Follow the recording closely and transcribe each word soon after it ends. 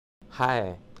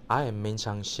Hi, I am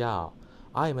Meng-Chang Hsiao.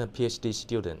 I am a PhD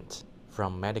student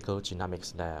from Medical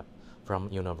Genomics Lab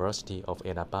from University of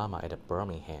Alabama at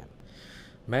Birmingham.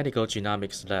 Medical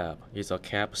Genomics Lab is a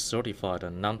CAP-certified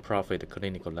non-profit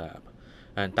clinical lab,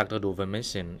 and Dr. Lu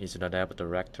Wenming is the lab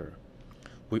director.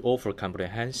 We offer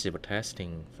comprehensive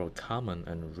testing for common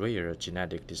and rare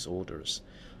genetic disorders,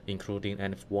 including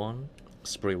NF1,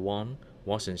 SPRI1,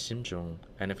 Watson syndrome,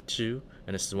 NF2,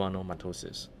 and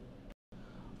schwannomatosis.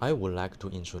 I would like to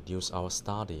introduce our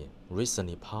study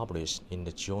recently published in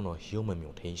the journal Human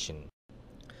Mutation.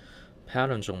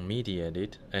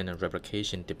 Palindrome-Mediated and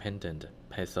Replication-Dependent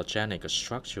Pathogenic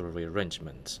Structural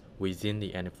Rearrangements within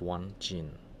the NF1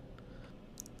 gene.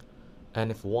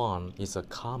 NF1 is a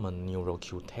common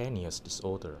neurocutaneous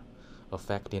disorder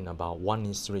affecting about 1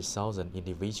 in 3,000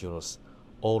 individuals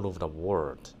all over the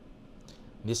world.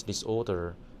 This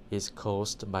disorder is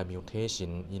caused by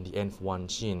mutation in the NF1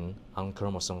 gene on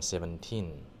chromosome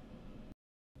 17.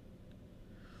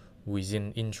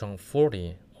 Within intron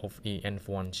 40 of the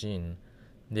NF1 gene,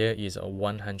 there is a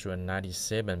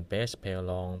 197 base pair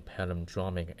long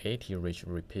palindromic AT-rich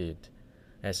repeat,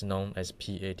 as known as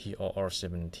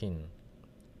PATRR17.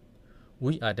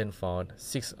 We identified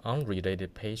 6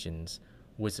 unrelated patients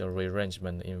with a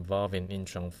rearrangement involving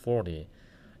intron 40,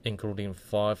 including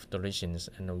 5 deletions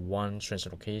and 1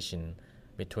 translocation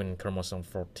between chromosome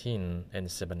 14 and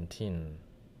 17.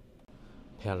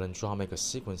 Palindromic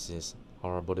sequences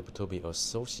are believed to be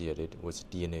associated with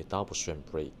DNA double-strand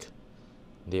break.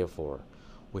 Therefore,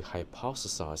 we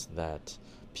hypothesize that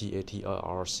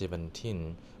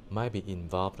PATRR17 might be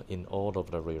involved in all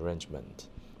of the rearrangement,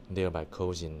 thereby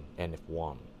causing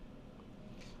NF1.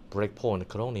 Breakpoint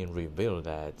cloning revealed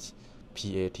that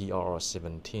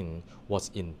PATRR17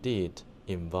 was indeed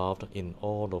involved in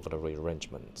all of the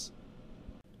rearrangements.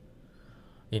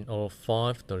 In all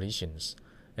 5 deletions,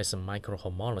 as a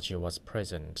microhomology was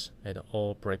present at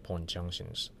all breakpoint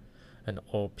junctions, and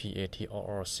all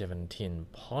PATRR17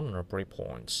 partner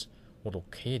breakpoints were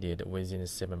located within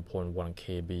 7.1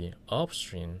 kb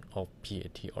upstream of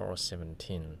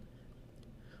PATRR17.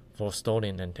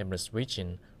 Forestalling and template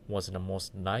switching was the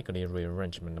most likely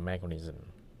rearrangement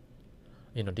mechanism.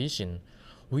 In addition,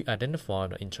 we identified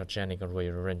the intragenic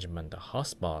rearrangement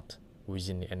hotspot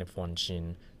within the NF1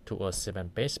 gene to a 7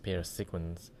 base pair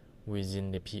sequence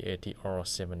within the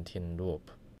PATRR17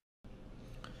 loop.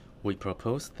 We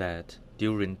propose that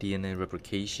during DNA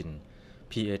replication,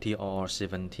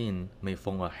 PATRR17 may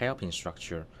form a helping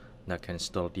structure that can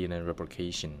stall DNA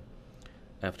replication.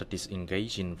 After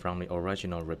disengaging from the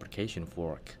original replication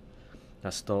fork, the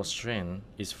stalled strand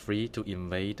is free to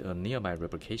invade a nearby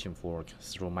replication fork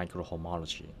through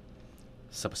microhomology.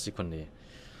 Subsequently,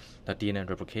 the DNA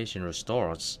replication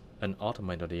restores and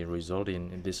ultimately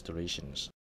resulting in these deletions.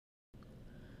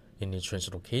 In the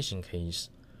translocation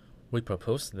case, we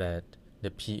propose that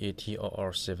the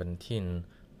PATRR17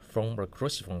 form a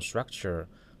cruciform structure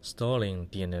stalling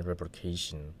DNA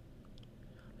replication.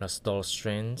 The stalled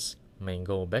strands may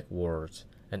go backwards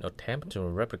and attempt to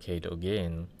replicate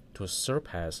again to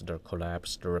surpass the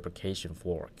collapsed replication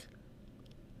fork.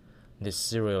 This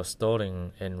serial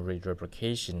stalling and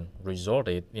re-replication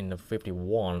resulted in a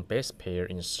 51 base pair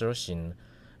insertion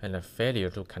and a failure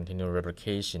to continue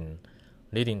replication,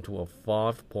 leading to a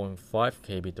 5.5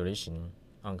 kb deletion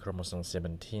on chromosome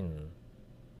 17.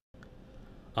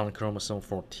 On chromosome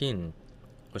 14,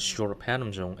 a short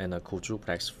palindrome and a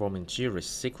quadruplex forming G-rich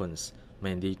sequence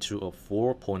may lead to a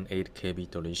 4.8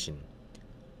 kb deletion.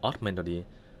 Ultimately,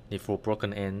 the 4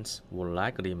 broken ends were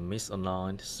likely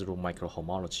misaligned through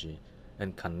microhomology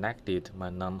and connected by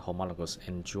non-homologous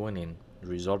end joining,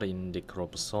 resulting in the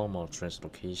chromosomal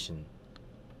translocation.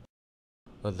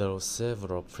 Although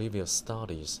several previous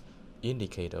studies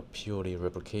indicate a purely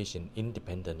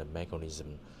replication-independent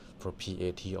mechanism for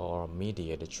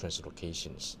PATR-mediated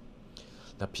translocations,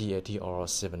 the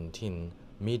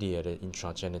PATR17-mediated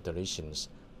intragenic deletions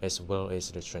as well as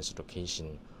the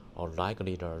translocation are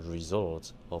likely the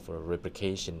result of a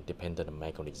replication-dependent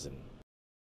mechanism.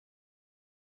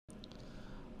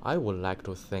 I would like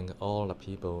to thank all the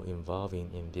people involved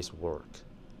in this work,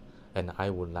 and I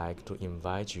would like to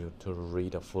invite you to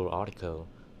read a full article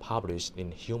published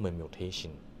in Human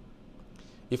Mutation.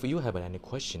 If you have any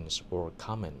questions or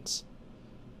comments,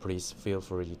 please feel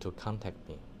free to contact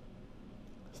me.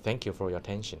 Thank you for your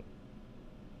attention.